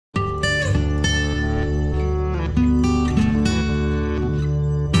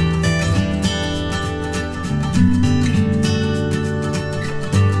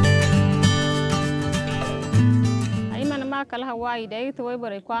kal Haoua idai to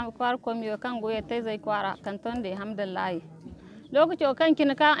bore kwar komiyo kan goye te zai kwara kanton de alhamdulillah lokaci kan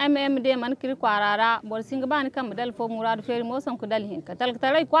kin ka MMD man kir kwarara bor singa ban kan dal fo murad feri mo son ku dal hin ka tal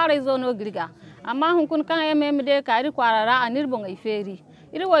tarai kwara zo no girga amma hun kun kan MMD ka ri kwarara anir bon ai feri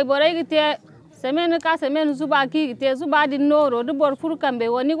iri woy bore gite semen ka semen zuba ki gite zuba din noro du bor fur kambe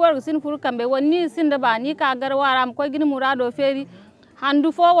woni gor sin fur kambe woni sin da ba ni ka gar waram ko gini murado feri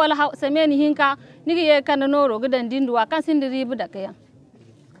handu fo wala semen hinka nigi ye kan noro gidan dinduwa kan sin ribu da kaya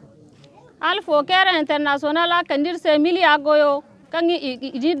alfo CARE international kandir se milia goyo kangi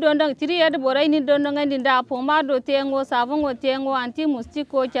idi dondong tiri yed borai ni dondong andi da pomado tengo savongo tengo anti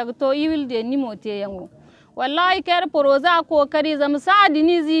mustiko chagto iwil de nimo tengo wallahi CARE poroza ko kari zam saadi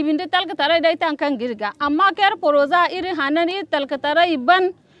ni zibinde talka tare dai tan kan girga amma CARE poroza iri hanani talka tare ban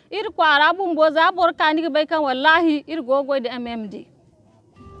ir kwara bumbo za bor kanigi bai kan wallahi ir gogo de MMD